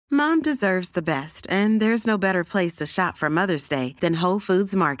Mom deserves the best, and there's no better place to shop for Mother's Day than Whole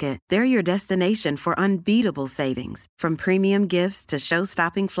Foods Market. They're your destination for unbeatable savings, from premium gifts to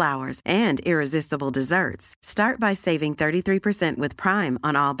show-stopping flowers and irresistible desserts. Start by saving 33% with Prime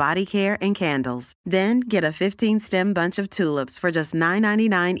on all body care and candles. Then get a 15-stem bunch of tulips for just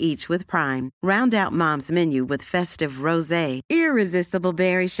 $9.99 each with Prime. Round out Mom's menu with festive rosé, irresistible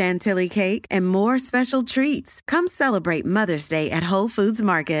berry chantilly cake, and more special treats. Come celebrate Mother's Day at Whole Foods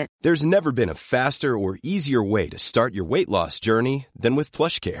Market. There's never been a faster or easier way to start your weight loss journey than with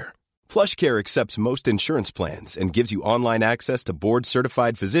PlushCare. PlushCare accepts most insurance plans and gives you online access to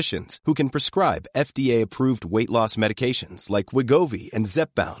board-certified physicians who can prescribe FDA-approved weight loss medications like Wegovy and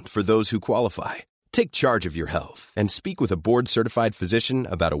Zepbound for those who qualify. Take charge of your health and speak with a board-certified physician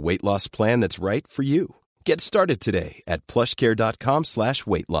about a weight loss plan that's right for you. Get started today at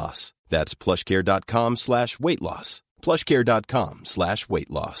plushcare.com/weight loss. That's plushcare.com/weight loss. plushcare.com/weight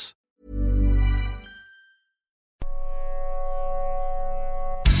loss.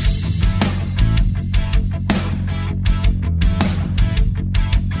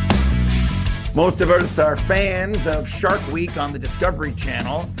 Most of us are fans of Shark Week on the Discovery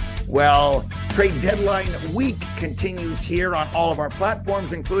Channel. Well, trade deadline week continues here on all of our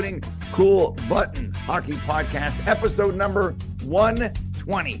platforms, including Cool Button Hockey Podcast, episode number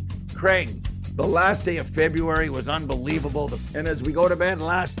 120. Craig, the last day of February was unbelievable. And as we go to bed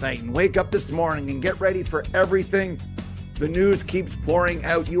last night and wake up this morning and get ready for everything, the news keeps pouring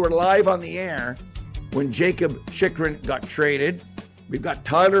out. You were live on the air when Jakob Chychrun got traded. We've got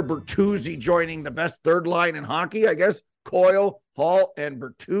Tyler Bertuzzi joining the best third line in hockey, I guess. Coyle, Hall, and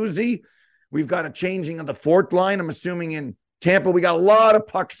Bertuzzi. We've got a changing of the fourth line, I'm assuming in Tampa. We got a lot of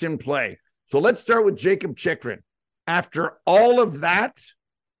pucks in play. So let's start with Jakob Chychrun. After all of that,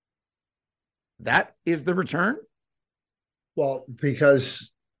 that is the return? Well,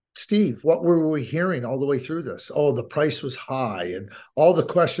 because, Steve, what were we hearing all the way through this? Oh, the price was high and all the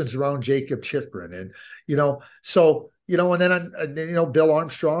questions around Jakob Chychrun. And, and then, Bill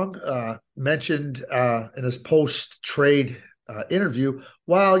Armstrong mentioned in his post-trade interview,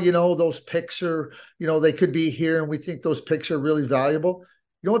 those picks are, they could be here and we think those picks are really valuable.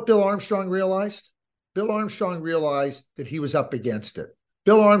 You know what Bill Armstrong realized? Bill Armstrong realized that he was up against it.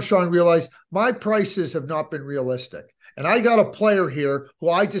 Bill Armstrong realized my prices have not been realistic. And I got a player here who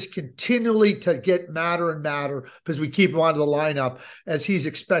I just continually to get madder and madder because we keep him onto the lineup as he's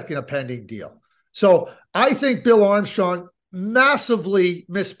expecting a pending deal. So I think Bill Armstrong massively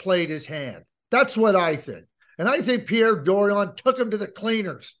misplayed his hand. That's what I think. And I think Pierre Dorion took him to the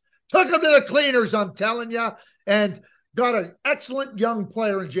cleaners. I'm telling you. And got an excellent young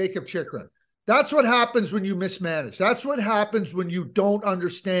player in Jakob Chychrun. That's what happens when you mismanage. That's what happens when you don't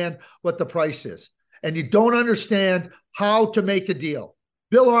understand what the price is and you don't understand how to make a deal.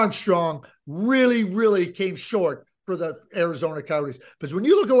 Bill Armstrong really, really came short for the Arizona Coyotes because when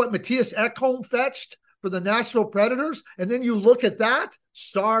you look at what Matthias Ekholm fetched for the Nashville Predators, and then you look at that,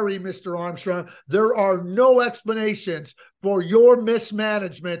 sorry, Mr. Armstrong, there are no explanations for your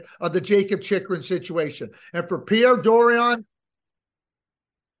mismanagement of the Jakob Chychrun situation. And for Pierre Dorion,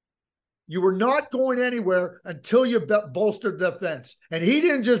 you were not going anywhere until you bolstered the defense. And he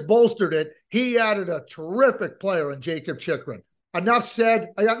didn't just bolster it. He added a terrific player in Jakob Chychrun. Enough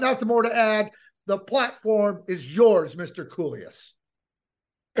said. I got nothing more to add. The platform is yours, Mr. Coolius.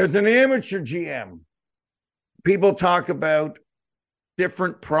 As an amateur GM, people talk about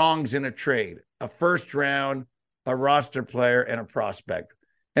different prongs in a trade, a first round, a roster player, and a prospect.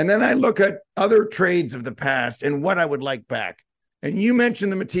 And then I look at other trades of the past and what I would like back. And you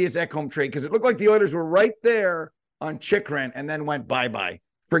mentioned the Matthias Ekholm trade because it looked like the Oilers were right there on Chychrun and then went bye-bye.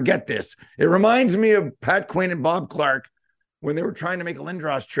 Forget this. It reminds me of Pat Quinn and Bob Clark when they were trying to make a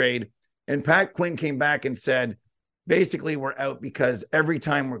Lindros trade. And Pat Quinn came back and said, basically, we're out because every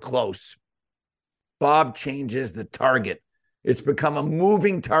time we're close, Bob changes the target. It's become a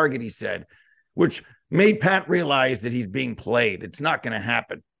moving target, he said, which made Pat realize that he's being played. It's not going to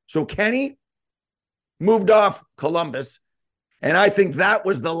happen. So Kenny moved off Columbus. And I think that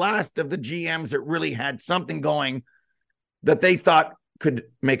was the last of the GMs that really had something going that they thought could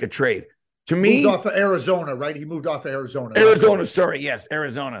make a trade. To me, moved off of Arizona, right? He moved off of Arizona.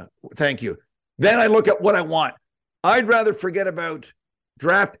 Arizona. Thank you. Then I look at what I want. I'd rather forget about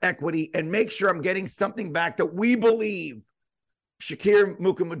draft equity and make sure I'm getting something back that we believe. Shakir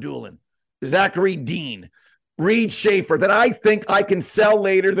Mukhamadullin, Zachary Dean, Reed Schaefer, that I think I can sell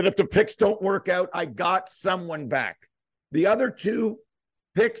later, that if the picks don't work out, I got someone back. The other two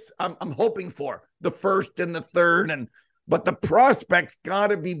picks I'm hoping for, the first and the third, but the prospect's got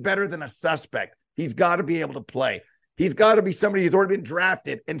to be better than a suspect. He's got to be able to play. He's got to be somebody who's already been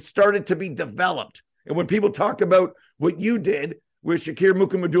drafted and started to be developed. And when people talk about what you did with Shakir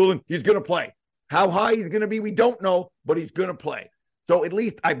Mukhamadullin, he's going to play. How high he's going to be, we don't know, but he's going to play. So at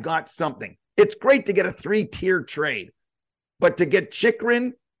least I've got something. It's great to get a 3-tier trade, but to get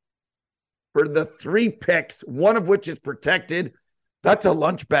Chychrun for the 3 picks, one of which is protected, that's a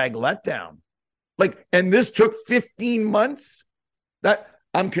lunch bag letdown. Like, and this took 15 months. That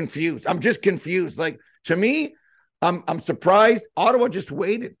I'm confused. I'm just confused. Like, to me, I'm surprised. Ottawa just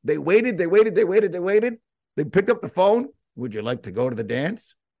waited. They waited. They picked up the phone. Would you like to go to the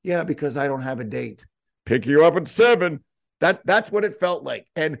dance? Yeah, because I don't have a date. Pick you up at 7. That's what it felt like.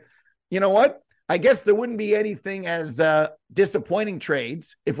 And you know what? I guess there wouldn't be anything as disappointing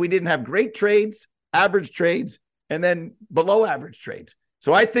trades if we didn't have great trades, average trades, and then below average trades.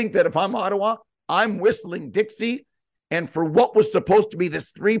 So I think that if I'm Ottawa, I'm whistling Dixie. And for what was supposed to be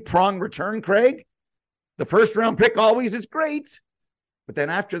this 3-prong return, Craig, the first round pick always is great. But then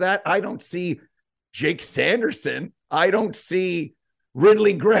after that, I don't see Jake Sanderson. I don't see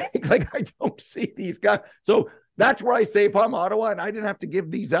Ridley Gregg. Like, I don't see these guys. So that's where I say if I'm Ottawa and I didn't have to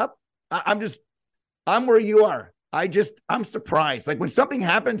give these up, I'm where you are. I'm surprised. Like when something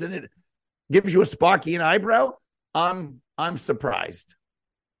happens and it gives you a Spockian eyebrow, I'm surprised.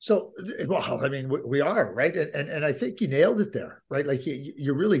 So, well, I mean, we are, right? And I think you nailed it there, right? Like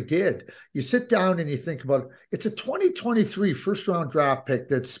you really did. You sit down and you think about it. It's a 2023 first-round draft pick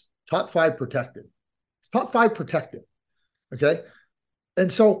that's top 5 protected. It's top 5 protected, okay?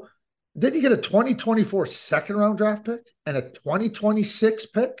 And so then you get a 2024 second-round draft pick and a 2026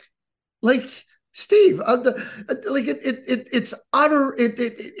 pick. Like, Steve, it's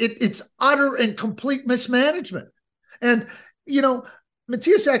utter and complete mismanagement. And, you know,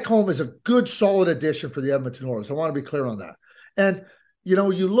 Matthias Ekholm is a good, solid addition for the Edmonton Oilers. I want to be clear on that. And, you know,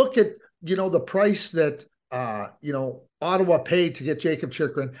 you look at, you know, the price that, Ottawa paid to get Jakob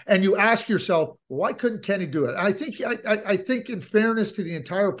Chychrun, and you ask yourself, why couldn't Kenny do it? I think in fairness to the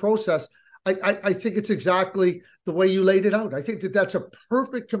entire process, I think it's exactly the way you laid it out. I think that's a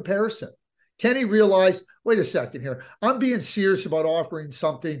perfect comparison. Kenny realized, wait a second here. I'm being serious about offering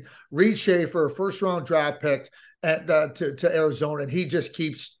something, Reed Schaefer, a first-round draft pick, and to Arizona, and he just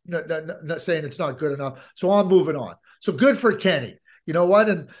keeps saying it's not good enough. So I'm moving on. So good for Kenny. You know what?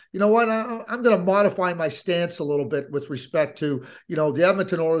 And you know what? I'm going to modify my stance a little bit with respect to, you know, the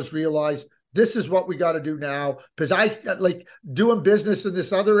Edmonton Oilers realized this is what we got to do now, because I like doing business in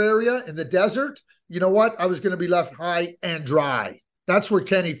this other area in the desert. You know what? I was going to be left high and dry. That's where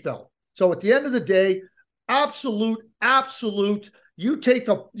Kenny felt. So at the end of the day, absolute. You take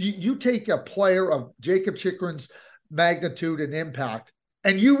a player of Jakob Chychrun's magnitude and impact,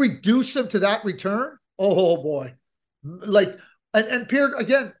 and you reduce him to that return. Oh boy, like and Pierre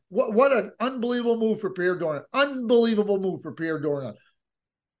again. What an unbelievable move for Pierre Dorion. Unbelievable move for Pierre Dorion.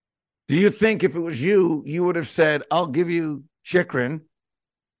 Do you think if it was you, you would have said, "I'll give you Chychrun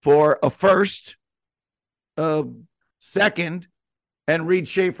for a first, second, and Reed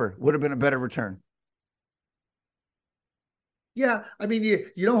Schaefer"? Would have been a better return. Yeah, I mean,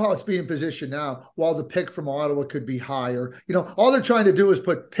 you know how it's being positioned now. While the pick from Ottawa could be higher, you know, all they're trying to do is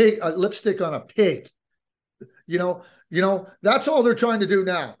put lipstick on a pig. You know, that's all they're trying to do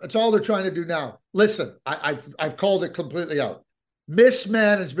now. That's all they're trying to do now. Listen, I've called it completely out.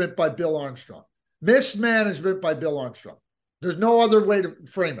 Mismanagement by Bill Armstrong. Mismanagement by Bill Armstrong. There's no other way to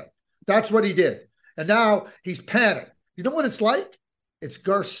frame it. That's what he did, and now he's panicked. You know what it's like? It's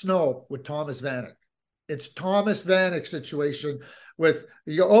Garth Snow with Thomas Vanek. It's Thomas Vanek situation with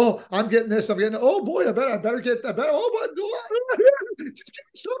you go, oh, I'm getting this, I'm getting, oh boy, I better get that. Oh, but just give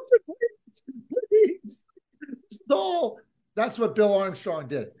me something, please. So that's what Bill Armstrong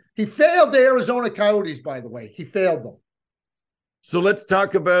did. He failed the Arizona Coyotes, by the way. He failed them. So let's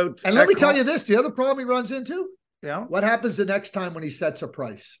talk about. And let me tell you this: the other problem he runs into. Yeah. What happens the next time when he sets a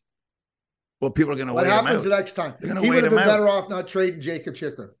price? Well, people are going to. What happens the next time? He would have been better off not trading Jakob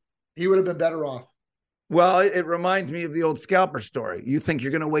Chychrun. He would have been better off. Well, it reminds me of the old scalper story. You think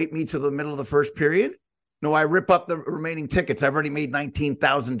you're going to wait me till the middle of the first period? No, I rip up the remaining tickets. I've already made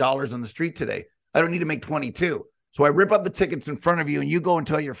 $19,000 on the street today. I don't need to make 22. So I rip up the tickets in front of you, and you go and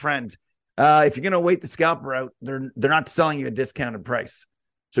tell your friends, if you're going to wait the scalper out, they're not selling you a discounted price.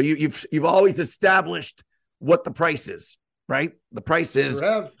 So you've always established what the price is, right? The price is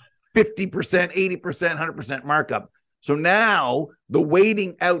 50%, 80%, 100% markup. So now the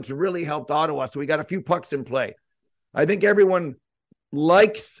waiting out's really helped Ottawa. So we got a few pucks in play. I think everyone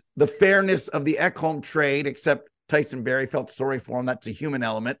likes the fairness of the Ekholm trade, except Tyson Barrie. Felt sorry for him. That's a human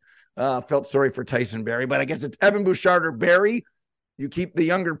element. Felt sorry for Tyson Barrie. But I guess it's Evan Bouchard or Barrie. You keep the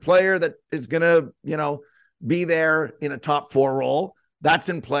younger player that is going to, be there in a top 4 role. That's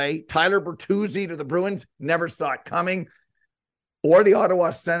in play. Tyler Bertuzzi to the Bruins, never saw it coming. Or the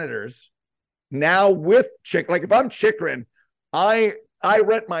Ottawa Senators. Now with like if I'm Chychrun, I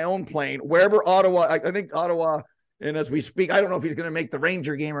rent my own plane wherever Ottawa. I think Ottawa, and as we speak, I don't know if he's going to make the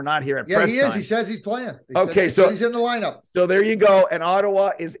Ranger game or not here at press he is. time. He says he's playing. So he's in the lineup. So there you go. And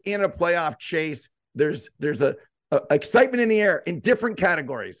Ottawa is in a playoff chase. There's a excitement in the air in different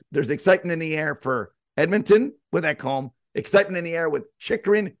categories. There's excitement in the air for Edmonton with Ekholm, excitement in the air with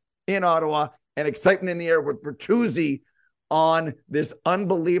Chychrun in Ottawa, and excitement in the air with Bertuzzi on this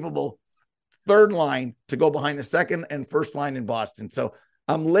unbelievable third line to go behind the second and first line in Boston. So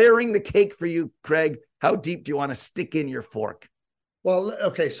I'm layering the cake for you, Craig. How deep do you want to stick in your fork? Well,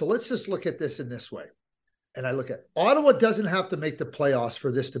 okay, so let's just look at this in this way. And I look at Ottawa doesn't have to make the playoffs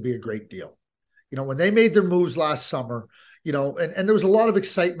for this to be a great deal. You know, when they made their moves last summer, you know, and there was a lot of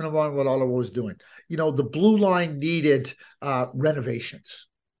excitement around what Ottawa was doing. You know, the blue line needed renovations.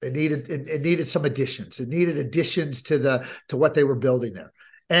 It needed some additions. It needed additions to what they were building there.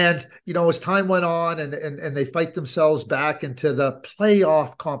 And, you know, as time went on and they fight themselves back into the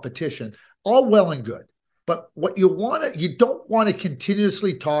playoff competition, all well and good. But what you don't want to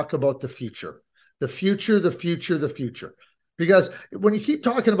continuously talk about the future. Because when you keep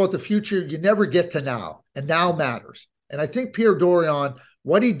talking about the future, you never get to now, and now matters. And I think Pierre Dorion,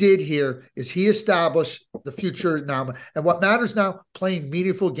 what he did here is he established the future now. And what matters now, playing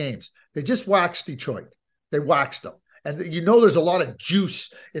meaningful games. They just waxed Detroit. They waxed them. And you know there's a lot of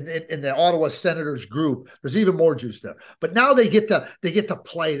juice in the Ottawa Senators group. There's even more juice there. But now they get to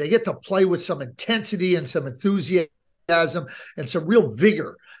play. They get to play with some intensity and some enthusiasm and some real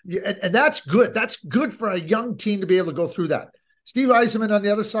vigor. And that's good. That's good for a young team to be able to go through that. Steve Yzerman on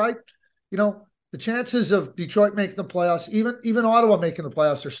the other side, you know, the chances of Detroit making the playoffs, even Ottawa making the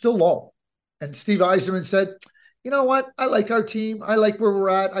playoffs, are still low. And Steve Yzerman said, you know what? I like our team. I like where we're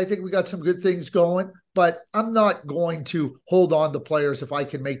at. I think we got some good things going, but I'm not going to hold on to players if I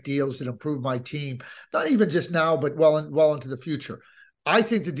can make deals that improve my team, not even just now, but well into the future. I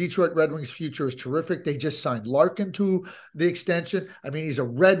think the Detroit Red Wings future is terrific. They just signed Larkin to the extension. I mean, he's a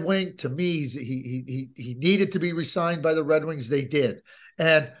Red Wing. To me, he needed to be re-signed by the Red Wings. They did.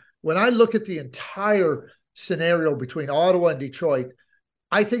 And when I look at the entire scenario between Ottawa and Detroit,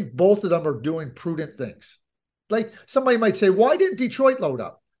 I think both of them are doing prudent things. Like somebody might say, why didn't Detroit load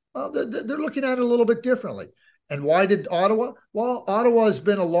up? Well, they're looking at it a little bit differently. And why did Ottawa? Well, Ottawa has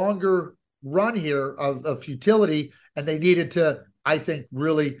been a longer run here of futility, and they needed to, I think,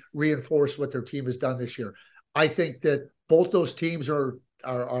 really reinforce what their team has done this year. I think that both those teams are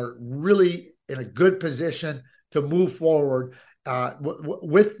really in a good position to move forward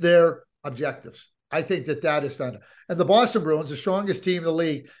with their objectives. I think that is fun. And the Boston Bruins, the strongest team in the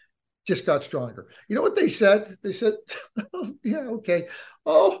league, just got stronger. You know what they said? They said, yeah, okay.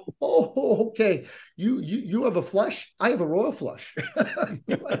 Oh, okay. You have a flush. I have a royal flush.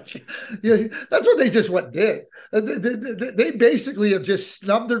 Yeah, that's what they just did. They basically have just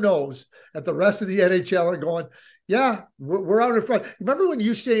snubbed their nose at the rest of the NHL and going, yeah, we're out in front. Remember when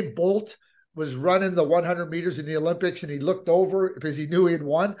Usain Bolt was running the 100 meters in the Olympics and he looked over because he knew he had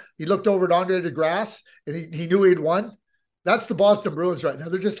won? He looked over at Andre DeGrasse and he knew he had won. That's the Boston Bruins right now.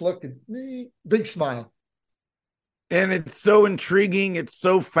 They're just looking, big smile. And it's so intriguing. It's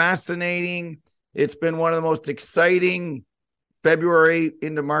so fascinating. It's been one of the most exciting February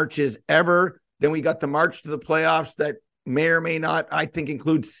into Marches ever. Then we got the march to the playoffs that may or may not, I think,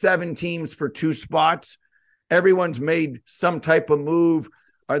 include 7 teams for 2 spots. Everyone's made some type of move.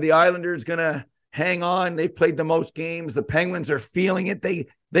 Are the Islanders going to hang on? They've played the most games. The Penguins are feeling it.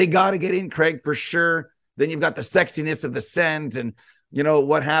 They got to get in, Craig, for sure. Then you've got the sexiness of the Sens and, you know,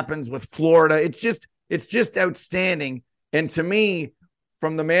 what happens with Florida. It's just outstanding. And to me,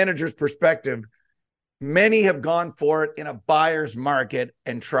 from the manager's perspective, many have gone for it in a buyer's market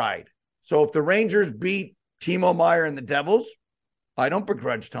and tried. So if the Rangers beat Timo Meier and the Devils, I don't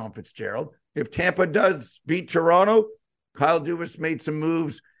begrudge Tom Fitzgerald. If Tampa does beat Toronto, Kyle Dubas made some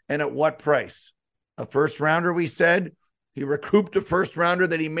moves. And at what price? A first rounder, we said. He recouped a first rounder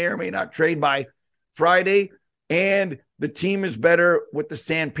that he may or may not trade by Friday, and the team is better with the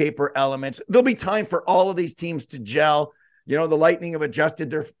sandpaper elements. There'll be time for all of these teams to gel. You know, the Lightning have adjusted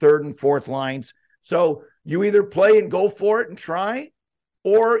their third and fourth lines. So you either play and go for it and try,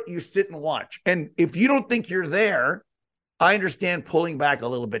 or you sit and watch. And if you don't think you're there, I understand pulling back a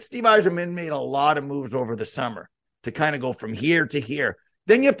little bit. Steve Yzerman made a lot of moves over the summer to kind of go from here to here.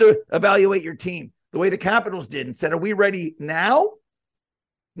 Then you have to evaluate your team the way the Capitals did and said, are we ready now?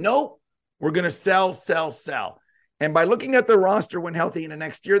 Nope. We're going to sell. And by looking at their roster when healthy into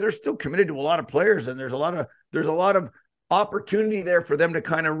next year, they're still committed to a lot of players, and there's a lot of opportunity there for them to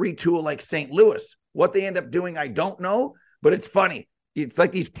kind of retool like St. Louis. What they end up doing, I don't know, but it's funny. It's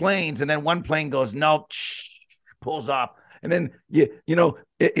like these planes, and then one plane goes, no, pulls off. And then,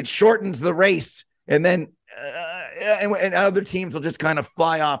 it shortens the race. And then and other teams will just kind of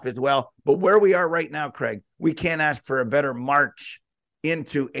fly off as well. But where we are right now, Craig, we can't ask for a better March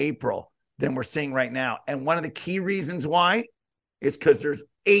into April than we're seeing right now. And one of the key reasons why is because there's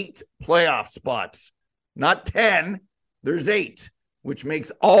 8 playoff spots, not 10. There's 8, which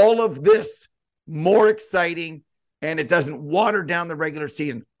makes all of this more exciting, and it doesn't water down the regular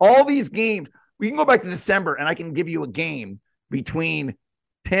season. All these games, we can go back to December, and I can give you a game between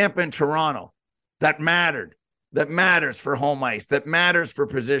Tampa and Toronto that matters for home ice, that matters for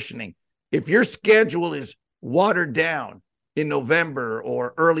positioning. If your schedule is watered down in November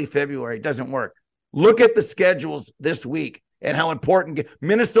or early February, it doesn't work. Look at the schedules this week and how important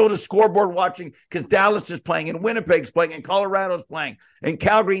Minnesota scoreboard watching, because Dallas is playing and Winnipeg's playing and Colorado's playing and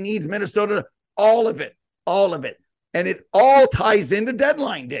Calgary needs Minnesota, all of it. And it all ties into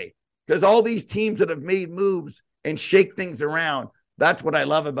deadline day because all these teams that have made moves and shake things around, that's what I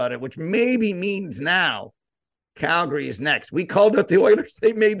love about it, which maybe means now Calgary is next. We called up the Oilers.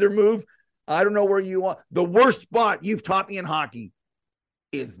 They made their move. I don't know where you are. The worst spot you've taught me in hockey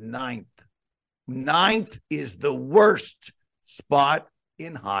is 9th. 9th is the worst spot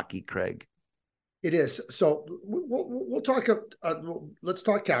in hockey, Craig. It is. So we'll talk. Let's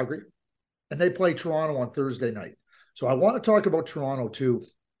talk Calgary, and they play Toronto on Thursday night. So I want to talk about Toronto too.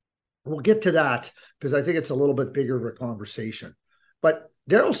 We'll get to that because I think it's a little bit bigger of a conversation. But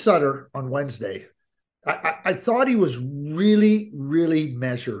Daryl Sutter on Wednesday, I thought he was really, really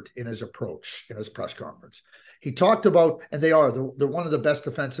measured in his approach in his press conference. He talked about, and they're one of the best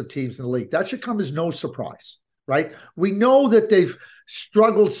defensive teams in the league. That should come as no surprise, right? We know that they've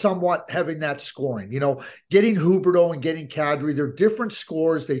struggled somewhat having that scoring, getting Huberdeau and getting Kadri. They're different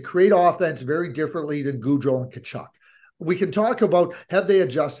scores. They create offense very differently than Gaudreau and Tkachuk. We can talk about, have they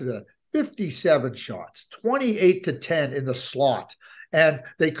adjusted it? 57 shots, 28-10 in the slot, and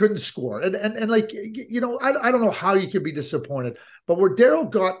they couldn't score. And I don't know how you can be disappointed, but where Daryl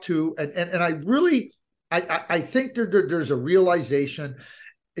got to, and I really, I think there's a realization.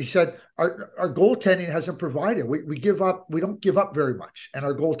 He said, our goaltending hasn't provided. We give up. We don't give up very much. And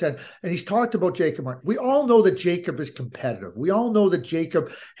our goaltending, and he's talked about Jacob Martin. We all know that Jacob is competitive. We all know that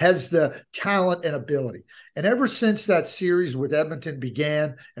Jacob has the talent and ability. And ever since that series with Edmonton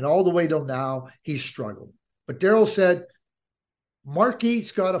began and all the way till now, he's struggled. But Daryl said,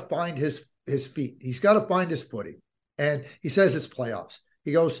 Marky's got to find his feet. He's got to find his footing. And he says it's playoffs.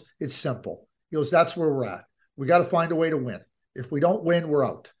 He goes, it's simple. He goes, that's where we're at. We got to find a way to win. If we don't win, we're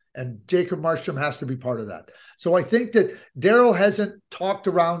out. And Jacob Markstrom has to be part of that. So I think that Daryl hasn't talked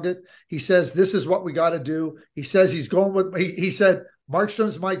around it. He says, this is what we got to do. He says he's going with, he said,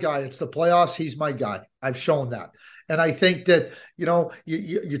 Markstrom's my guy. It's the playoffs. He's my guy. I've shown that. And I think that,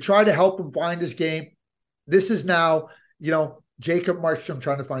 you try to help him find his game. This is now, Jacob Markstrom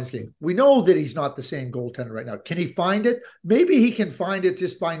trying to find his game. We know that he's not the same goaltender right now. Can he find it? Maybe he can find it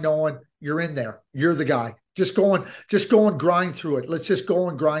just by knowing you're in there. You're the guy. Just go and grind through it. Let's just go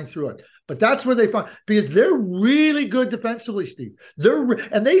and grind through it. But that's where they find, because they're really good defensively, Steve.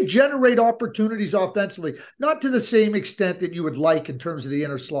 And they generate opportunities offensively, not to the same extent that you would like in terms of the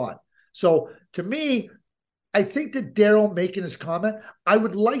inner slot. So to me, I think that Daryl making his comment, I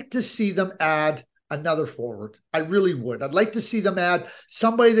would like to see them add another forward. I really would. I'd like to see them add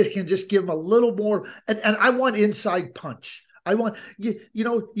somebody that can just give them a little more. And I want inside punch. I want, you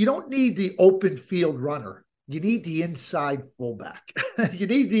don't need the open field runner. You need the inside fullback. You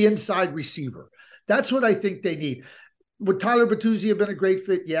need the inside receiver. That's what I think they need. Would Tyler Bertuzzi have been a great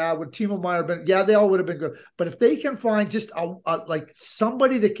fit? Yeah. Would Timo Meier have been? Yeah, they all would have been good. But if they can find just like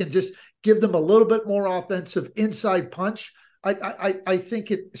somebody that can just give them a little bit more offensive inside punch, I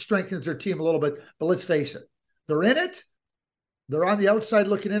think it strengthens their team a little bit. But let's face it, they're in it. They're on the outside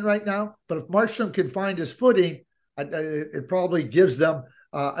looking in right now. But if Markstrom can find his footing, it probably gives them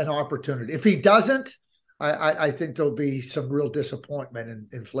an opportunity. If he doesn't, I think there'll be some real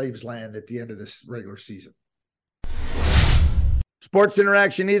disappointment in Flames land at the end of this regular season. Sports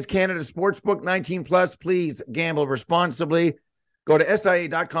Interaction is Canada's Sportsbook. 19 plus. Please gamble responsibly. Go to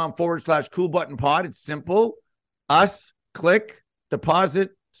SIA.com/cool button pod. It's simple. Us, click,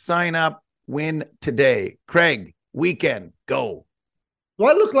 deposit, sign up, win today. Craig, weekend, go. Do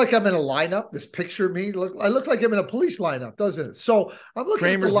I look like I'm in a lineup? This picture of me, I look like I'm in a police lineup, doesn't it? So I'm looking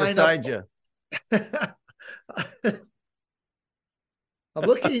Kramer's at the lineup. beside you. I'm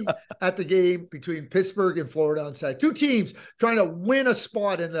looking at the game between Pittsburgh and Florida on Saturday. Two teams trying to win a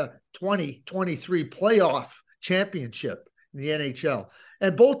spot in the 2023 playoff championship in the NHL.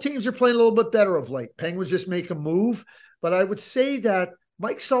 And both teams are playing a little bit better of late. Penguins just make a move. But I would say that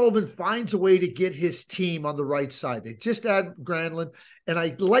Mike Sullivan finds a way to get his team on the right side. They just add Granlund. And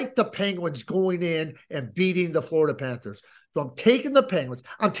I like the Penguins going in and beating the Florida Panthers. So I'm taking the Penguins.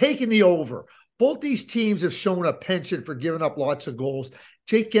 I'm taking the over. Both these teams have shown a penchant for giving up lots of goals.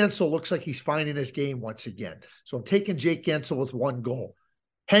 Jake Guentzel looks like he's finding his game once again. So I'm taking Jake Guentzel with 1 goal.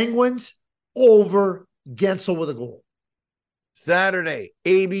 Penguins over, Guentzel with a goal. Saturday,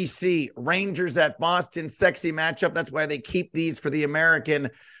 ABC, Rangers at Boston, sexy matchup. That's why they keep these for the American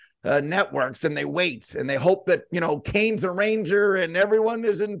networks, and they wait and they hope that, Kane's a Ranger and everyone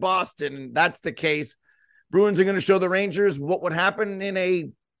is in Boston. That's the case. Bruins are going to show the Rangers what would happen in a,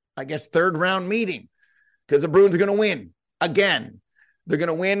 third round meeting, because the Bruins are going to win again. They're going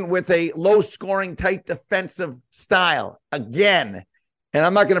to win with a low scoring, tight defensive style again. And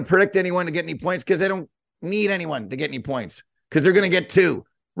I'm not going to predict anyone to get any points, because they don't need anyone to get any points, because they're going to get 2.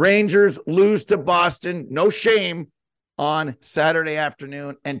 Rangers lose to Boston. No shame on Saturday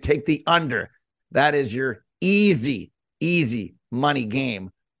afternoon, and take the under. That is your easy money game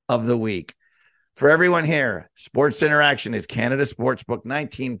of the week. For everyone here, Sports Interaction is Canada Sportsbook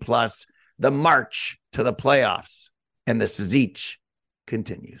 19+, the march to the playoffs, and the siege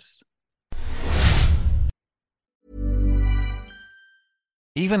continues.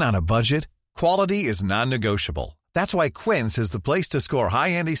 Even on a budget, quality is non-negotiable. That's why Quince is the place to score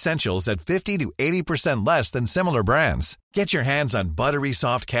high-end essentials at 50 to 80% less than similar brands. Get your hands on buttery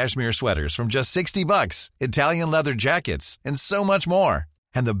soft cashmere sweaters from just $60, Italian leather jackets, and so much more.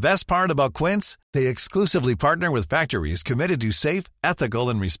 And the best part about Quince, they exclusively partner with factories committed to safe, ethical,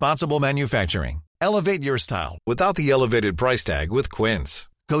 and responsible manufacturing. Elevate your style without the elevated price tag with Quince.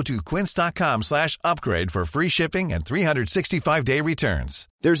 Go to quince.com/upgrade for free shipping and 365-day returns.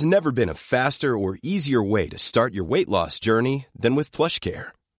 There's never been a faster or easier way to start your weight loss journey than with PlushCare.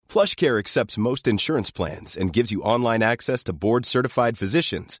 PlushCare accepts most insurance plans and gives you online access to board-certified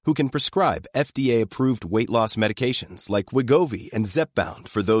physicians who can prescribe FDA-approved weight loss medications like Wegovy and Zepbound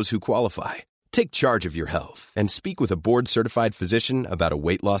for those who qualify. Take charge of your health and speak with a board-certified physician about a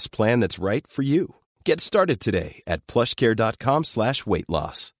weight loss plan that's right for you. Get started today at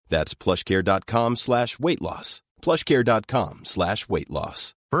plushcare.com/weight-loss. That's plushcare.com/weight-loss.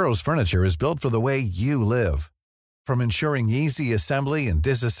 plushcare.com/weight-loss. Burrow's furniture is built for the way you live. From ensuring easy assembly and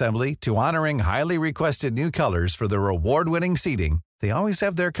disassembly to honoring highly requested new colors for their award-winning seating, they always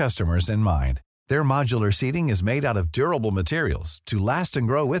have their customers in mind. Their modular seating is made out of durable materials to last and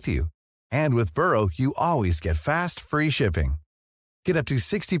grow with you. And with Burrow, you always get fast, free shipping. Get up to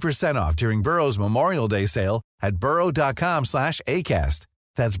 60% off during Burrow's Memorial Day sale at burrow.com/ACAST.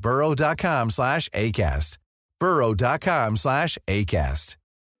 That's burrow.com/ACAST. burrow.com/ACAST.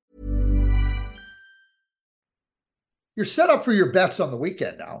 You're set up for your bets on the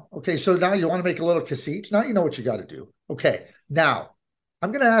weekend now. Okay, so now you want to make a little casino. Now you know what you got to do. Okay, now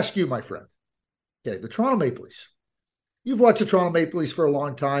I'm going to ask you, my friend. Okay, the Toronto Maple Leafs. You've watched the Toronto Maple Leafs for a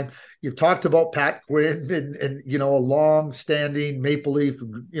long time. You've talked about Pat Quinn and a long-standing Maple Leaf,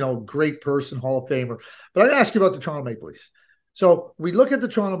 great person, Hall of Famer. But I'd ask you about the Toronto Maple Leafs. So we look at the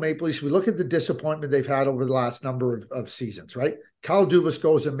Toronto Maple Leafs. We look at the disappointment they've had over the last number of seasons, right? Kyle Dubas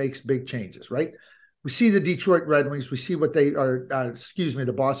goes and makes big changes, right? We see the Detroit Red Wings. We see what they are,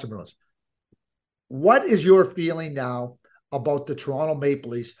 the Boston Bruins. What is your feeling now about the Toronto Maple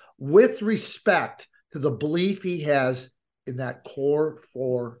Leafs with respect to the belief he has in that core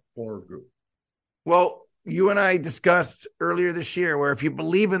four forward group? Well, you and I discussed earlier this year where if you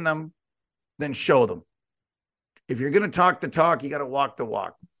believe in them, then show them. If you're going to talk the talk, you got to walk the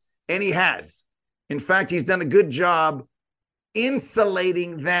walk. And he has. In fact, he's done a good job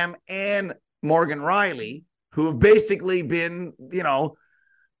insulating them and Morgan Rielly, who have basically been,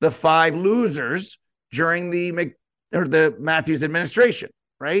 the 5 losers during the Matthews administration,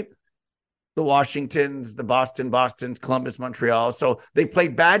 right? The Washingtons, the Bostons, Columbus, Montreal. So they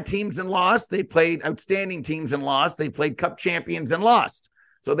played bad teams and lost. They played outstanding teams and lost. They played cup champions and lost.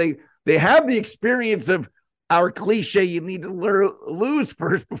 So they have the experience of our cliche, you need to lose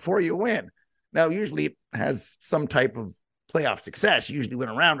first before you win. Now, usually it has some type of playoff success. You usually win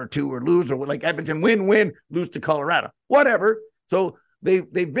a round or two or lose, or like Edmonton, win, lose to Colorado, whatever. So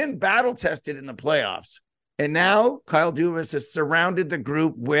they've been battle tested in the playoffs. And now Kyle Dubas has surrounded the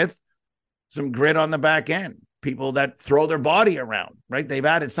group with some grit on the back end, people that throw their body around, right? They've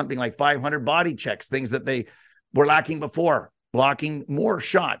added something like 500 body checks, things that they were lacking before, blocking more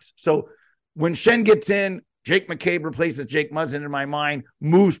shots. So when Schenn gets in, Jake McCabe replaces Jake Muzzin in my mind,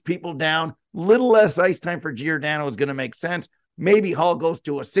 moves people down. Little less ice time for Giordano is going to make sense. Maybe Hall goes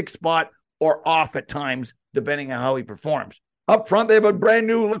to a 6 spot or off at times, depending on how he performs. Up front, they have a brand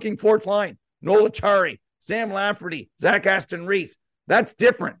new looking fourth line. Noel Acciari, Sam Lafferty, Zach Aston Reese. That's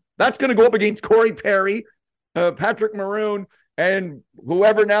different. That's going to go up against Corey Perry, Patrick Maroon, and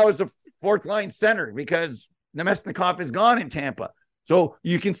whoever now is the fourth line center, because Nemesnikov is gone in Tampa. So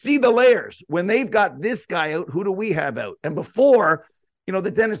you can see the layers. When they've got this guy out, who do we have out? And before, the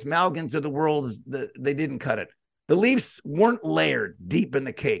Dennis Malgins of the world, they didn't cut it. The Leafs weren't layered deep in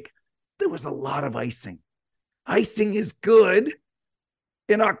the cake. There was a lot of icing. Icing is good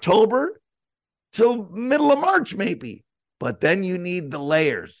in October till middle of March, maybe. But then you need the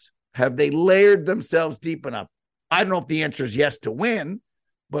layers. Have they layered themselves deep enough? I don't know if the answer is yes to win,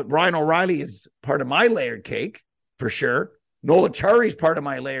 but Ryan O'Reilly is part of my layered cake, for sure. Noel Acciari is part of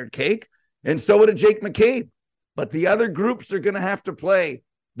my layered cake, and so would a Jake McCabe. But the other groups are going to have to play.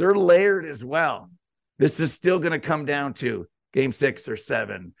 They're layered as well. This is still going to come down to game 6 or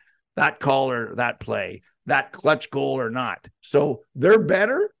 7, that call or that play, that clutch goal or not. So they're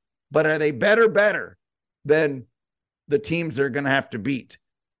better, but are they better than the teams they're going to have to beat?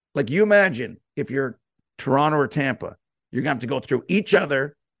 Like, you imagine if you're Toronto or Tampa, you're going to have to go through each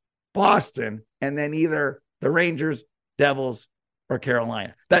other, Boston, and then either the Rangers, Devils, or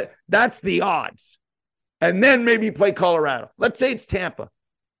Carolina. That's the odds. And then maybe play Colorado. Let's say it's Tampa,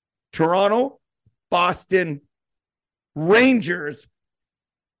 Toronto, Boston, Rangers,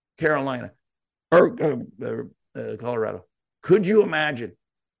 Carolina, or Colorado. Could you imagine?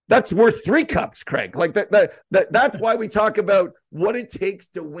 That's worth 3 cups, Craig. Like that's why we talk about what it takes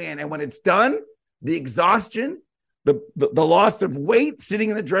to win. And when it's done, the exhaustion, the loss of weight, sitting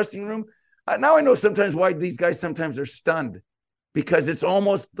in the dressing room. Now I know sometimes why these guys sometimes are stunned, because it's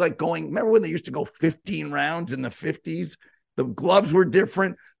almost like going, remember when they used to go 15 rounds in the 50s? The gloves were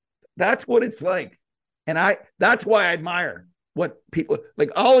different. That's what it's like. And that's why I admire what people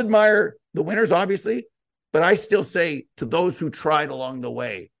like. I'll admire the winners, obviously, but I still say to those who tried along the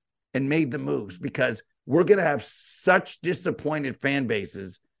way and made the moves, because we're going to have such disappointed fan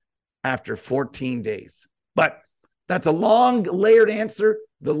bases after 14 days. But that's a long, layered answer.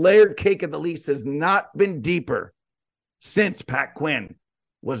 The layered cake of the Leafs has not been deeper since Pat Quinn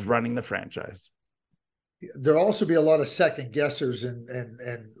was running the franchise. There'll also be a lot of second guessers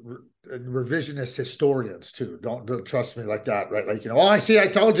and revisionist historians too. Don't trust me like that, right? Like, I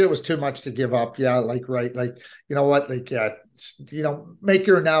told you it was too much to give up. Yeah, right. Like, you know what? Like, yeah, make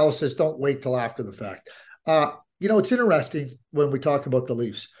your analysis. Don't wait till after the fact. It's interesting when we talk about the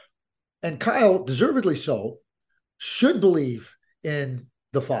Leafs, and Kyle, deservedly so, should believe in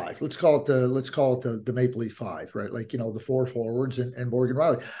the 5. Let's call it the Maple Leaf 5, right? Like, the 4 forwards and Morgan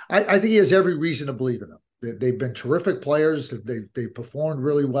Rielly. I think he has every reason to believe in them. They've been terrific players. They've performed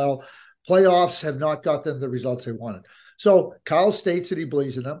really well. Playoffs have not got them the results they wanted. So Kyle states that he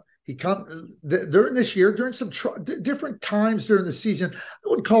believes in them. During this year, during some different times during the season, I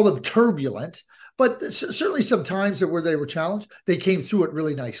wouldn't call them turbulent, but certainly some times where they were challenged, they came through it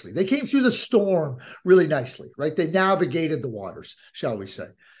really nicely. They came through the storm really nicely, right? They navigated the waters, shall we say.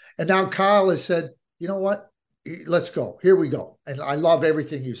 And now Kyle has said, you know what? Let's go. Here we go. And I love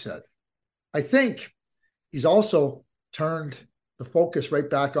everything you said. I think he's also turned the focus right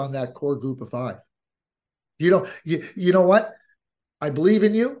back on that core group of 5. You know what? I believe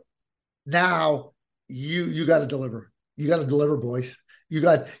in you. Now you got to deliver. You got to deliver, boys. You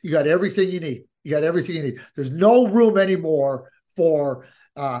got everything you need. You got everything you need. There's no room anymore for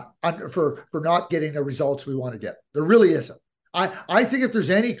not getting the results we want to get. There really isn't. I think if there's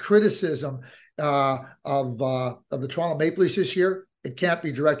any criticism of the Toronto Maple Leafs this year, it can't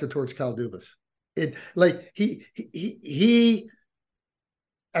be directed towards Kyle Dubas. He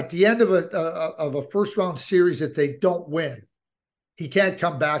at the end of a first round series that they don't win, he can't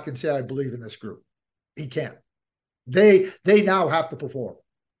come back and say, I believe in this group. He can't. They now have to perform.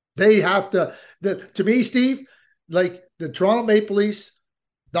 They have to. To me, Steve, like the Toronto Maple Leafs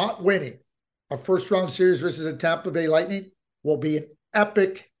not winning a first round series versus the Tampa Bay Lightning will be an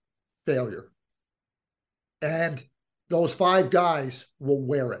epic failure. And those 5 guys will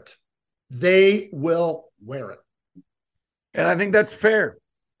wear it. They will wear it. And I think that's fair.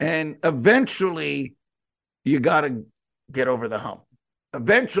 And eventually you got to get over the hump.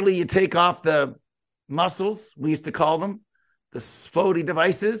 Eventually you take off the muscles, we used to call them, the Sfoti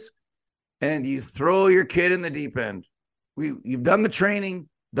devices, and you throw your kid in the deep end. You've done the training,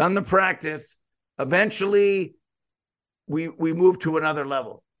 done the practice. Eventually we move to another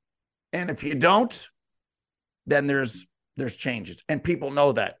level. And if you don't, then there's there's changes. And people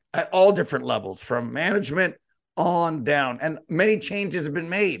know that at all different levels, from management on down. And many changes have been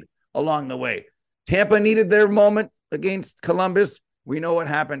made along the way. Tampa needed their moment against Columbus. We know what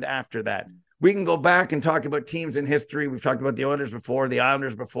happened after that. We can go back and talk about teams in history. We've talked about the Oilers before, the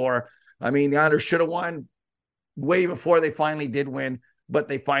Islanders before. I mean, the Islanders should have won way before they finally did win, but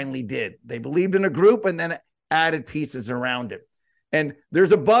they finally did. They believed in a group and then added pieces around it. And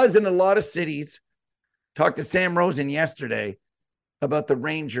there's a buzz in a lot of cities. Talked to Sam Rosen yesterday about the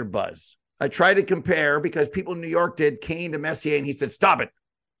Ranger buzz. I tried to compare because people in New York did Kane to Messier, and he said, stop it.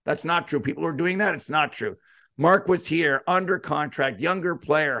 That's not true. People are doing that. It's not true. Mark was here under contract, younger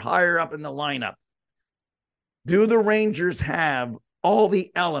player, higher up in the lineup. Do the Rangers have all the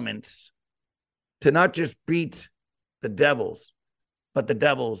elements to not just beat the Devils, but the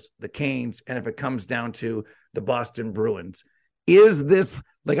Devils, the Canes, and if it comes down to the Boston Bruins? Is this,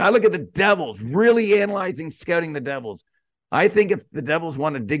 like, I look at the Devils, really analyzing, scouting the Devils. I think if the Devils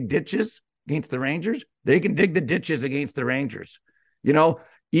want to dig ditches against the Rangers, they can dig the ditches against the Rangers. You know,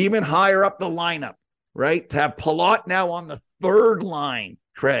 even higher up the lineup, right? To have Palat now on the third line,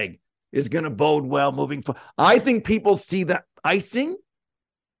 Craig, is going to bode well moving forward. I think people see the icing,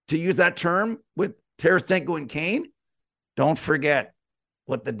 to use that term, with Tarasenko and Kane. Don't forget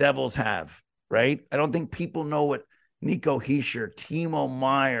what the Devils have, right? I don't think people know what Nico Hischier, Timo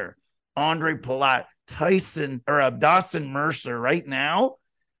Meier, Andre Palat, Dawson Mercer right now.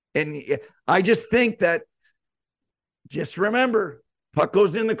 And I just think that, just remember, puck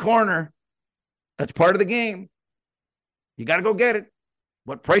goes in the corner. That's part of the game. You got to go get it.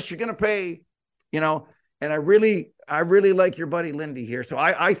 What price you're going to pay, you know. And I really like your buddy Lindy here. So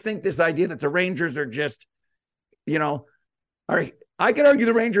I think this idea that the Rangers are just, you know, all right, I could argue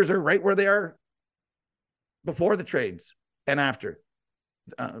the Rangers are right where they are before the trades and after.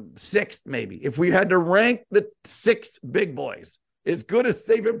 Sixth, maybe. If we had to rank the six big boys, as good as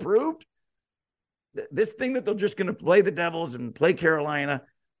they've improved, this thing that they're just going to play the Devils and play Carolina,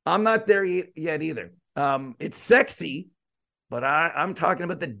 I'm not there yet either. It's sexy, but I'm talking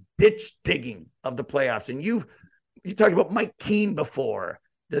about the ditch digging of the playoffs. And you talked about Mike Keane before.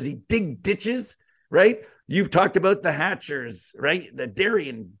 Does he dig ditches, right? You've talked about the Hatchers, right? The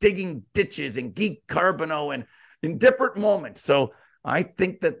Darien digging ditches, and Guy Carbonneau, and in different moments. So I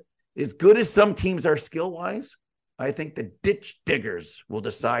think that as good as some teams are skill-wise, I think the ditch diggers will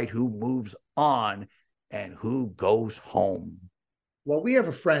decide who moves on and who goes home. Well, we have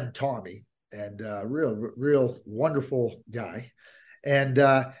a friend, Tommy, and real wonderful guy. And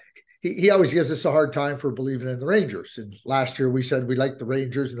he always gives us a hard time for believing in the Rangers. And last year we said we liked the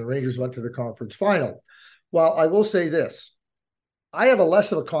Rangers, and the Rangers went to the conference final. Well, I will say this. I have a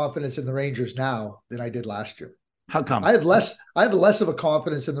less of a confidence in the Rangers now than I did last year. How come? I have less of a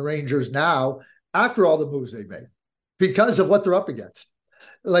confidence in the Rangers now after all the moves they made, because of what they're up against.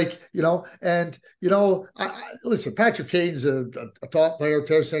 Like, you know, and, you know, listen, Patrick Kane's a top player.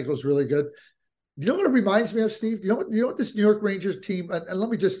 Tarasenko's really good. You know what it reminds me of, Steve? You know what this New York Rangers team, and let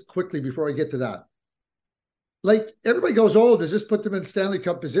me just quickly, before I get to that, like, everybody goes, oh, does this put them in Stanley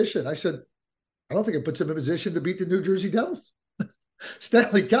Cup position? I said, I don't think it puts them in position to beat the New Jersey Devils.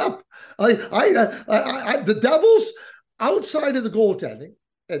 Stanley Cup. The Devils, outside of the goaltending,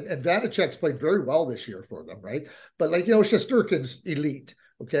 and Vanacek's played very well this year for them, right? But, like, you know, Shesterkin's elite,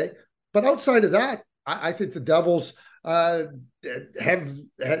 okay? But outside of that, I think the Devils have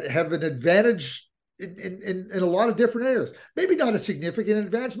an advantage in a lot of different areas. Maybe not a significant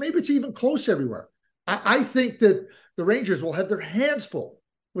advantage. Maybe it's even close everywhere. I think that the Rangers will have their hands full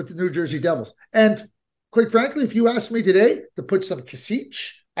with the New Jersey Devils. And quite frankly, if you asked me today to put some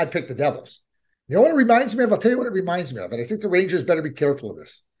Kasich, I'd pick the Devils. You know what it reminds me of? I'll tell you what it reminds me of. And I think the Rangers better be careful of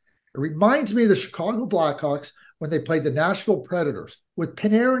this. It reminds me of the Chicago Blackhawks when they played the Nashville Predators with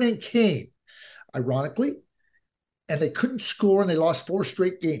Panarin and Kane, ironically. And they couldn't score, and they lost 4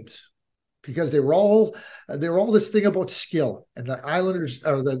 straight games because they were all this thing about skill. And the Islanders,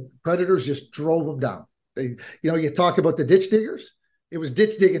 or the Predators, just drove them down. You talk about the ditch diggers. It was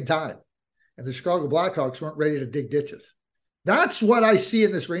ditch digging time. And the Chicago Blackhawks weren't ready to dig ditches. That's what I see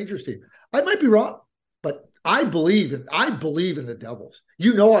in this Rangers team. I might be wrong, but I believe in the Devils.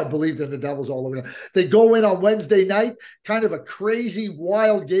 You know, I believed in the Devils all the way. They go in on Wednesday night, kind of a crazy,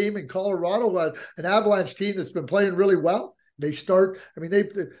 wild game in Colorado, an Avalanche team that's been playing really well. They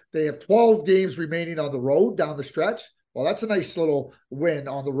have 12 games remaining on the road down the stretch. Well, that's a nice little win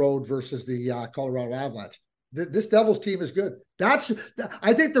on the road versus the Colorado Avalanche. This Devils team is good.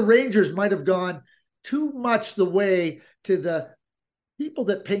 I think the Rangers might have gone too much the way to the people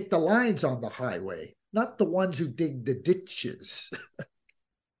that paint the lines on the highway, not the ones who dig the ditches.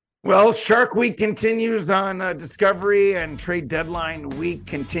 Well, Shark Week continues on Discovery, and trade deadline week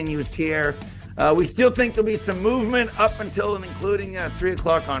continues here. We still think there'll be some movement up until and including 3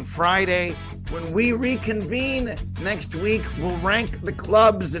 o'clock on Friday. When we reconvene next week, we'll rank the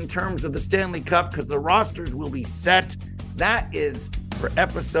clubs in terms of the Stanley Cup because the rosters will be set. That is for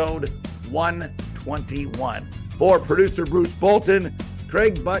episode 121. For producer Bruce Bolton,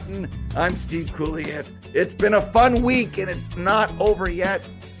 Craig Button, I'm Steve Coulias. It's been a fun week and it's not over yet.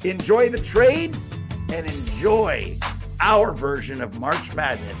 Enjoy the trades and enjoy our version of March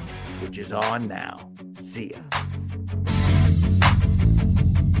Madness, which is on now. See ya.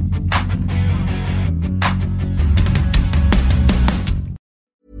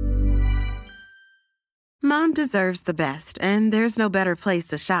 Mom deserves the best, and there's no better place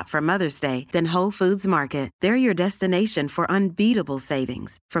to shop for Mother's Day than Whole Foods Market. They're your destination for unbeatable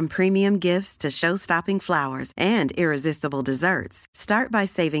savings, from premium gifts to show-stopping flowers and irresistible desserts. Start by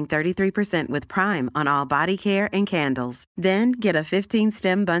saving 33% with Prime on all body care and candles. Then get a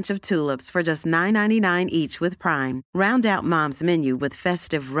 15-stem bunch of tulips for just $9.99 each with Prime. Round out Mom's menu with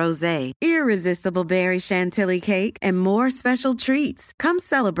festive rosé, irresistible berry chantilly cake, and more special treats. Come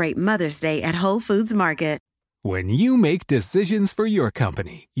celebrate Mother's Day at Whole Foods Market. When you make decisions for your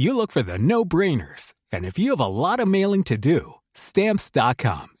company, you look for the no-brainers. And if you have a lot of mailing to do,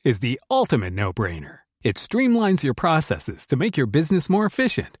 Stamps.com is the ultimate no-brainer. It streamlines your processes to make your business more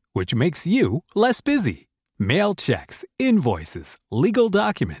efficient, which makes you less busy. Mail checks, invoices, legal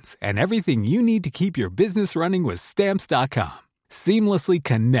documents, and everything you need to keep your business running with Stamps.com. Seamlessly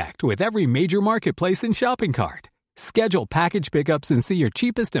connect with every major marketplace and shopping cart. Schedule package pickups and see your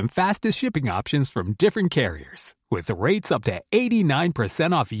cheapest and fastest shipping options from different carriers, with rates up to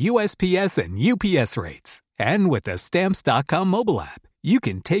 89% off USPS and UPS rates. And with the Stamps.com mobile app, you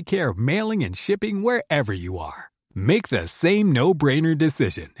can take care of mailing and shipping wherever you are. Make the same no-brainer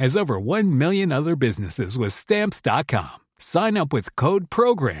decision as over 1 million other businesses with Stamps.com. Sign up with code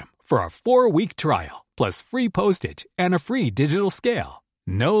PROGRAM for a 4-week trial, plus free postage and a free digital scale.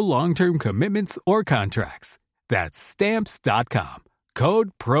 No long-term commitments or contracts. That's Stamps.com.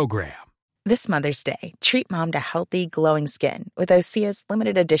 Code PROGRAM. This Mother's Day, treat Mom to healthy, glowing skin with Osea's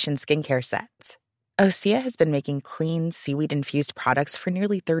limited edition skincare sets. Osea has been making clean, seaweed-infused products for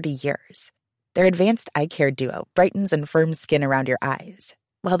nearly 30 years. Their advanced eye care duo brightens and firms skin around your eyes,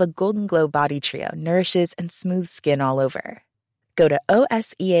 while the Golden Glow Body Trio nourishes and smooths skin all over. Go to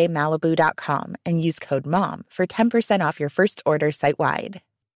OSEAMalibu.com and use code MOM for 10% off your first order site-wide.